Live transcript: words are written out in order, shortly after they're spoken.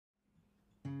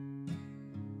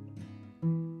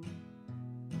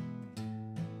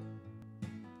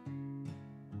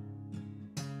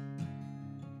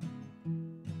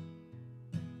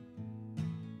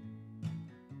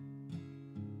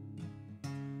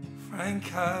Frank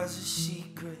has a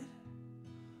secret,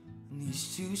 and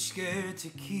he's too scared to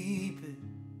keep it.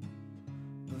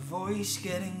 The voice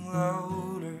getting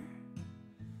louder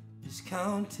is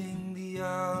counting the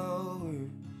hours.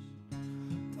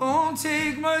 Don't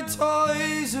take my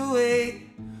toys away,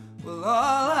 we'll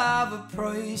all have a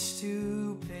price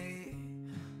to pay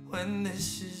when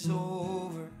this is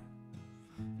over,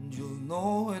 and you'll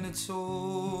know when it's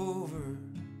over.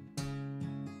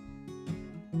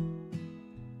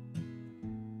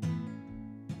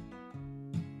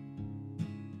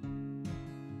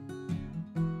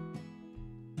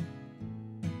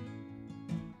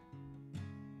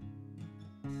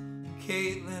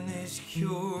 Caitlin is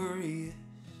curious,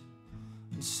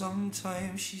 and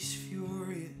sometimes she's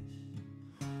furious,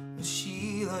 but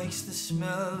she likes the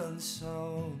smell and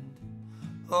sound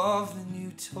of the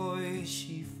new toys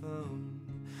she found.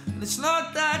 And it's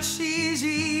not that she's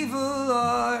evil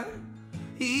or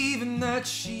even that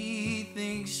she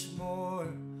thinks more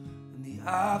than the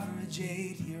average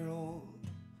 8-year-old.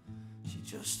 She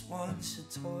just wants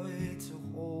a toy to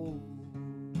hold.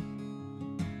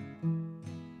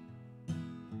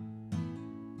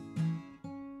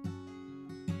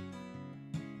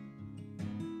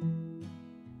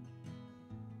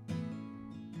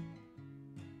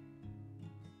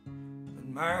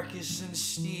 Marcus and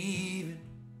Steven,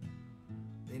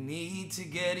 they need to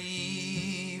get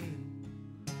even.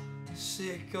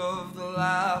 Sick of the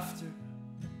laughter,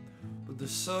 but the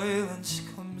silence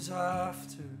comes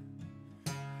after.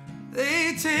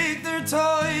 They take their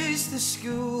toys to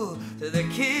school, to the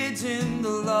kids in the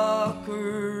locker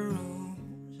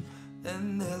rooms.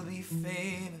 Then they'll be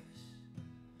famous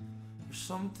for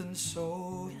something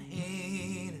so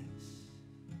heinous.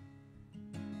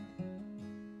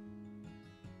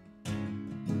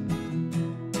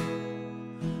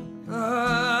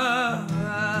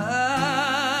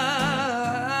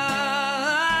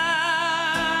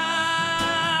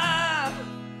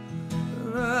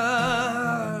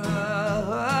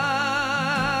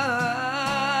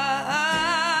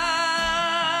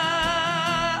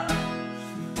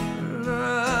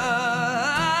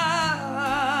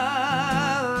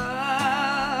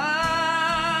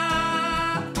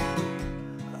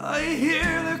 I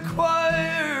hear the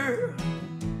choir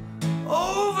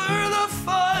over the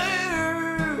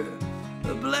fire.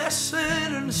 The blessed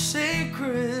and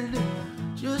sacred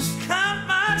just can't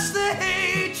match the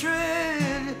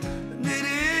hatred. And it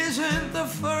isn't the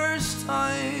first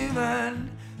time, and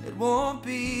it won't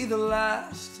be the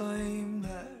last time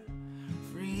that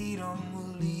freedom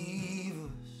will leave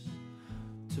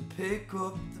us to pick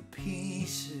up the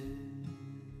pieces.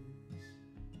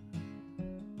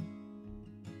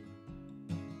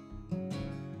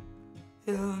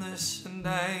 Illness and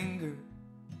anger,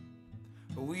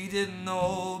 we didn't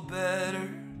know better.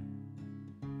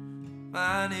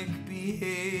 Manic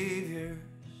behaviors,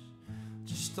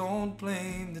 just don't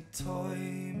blame the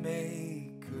toys.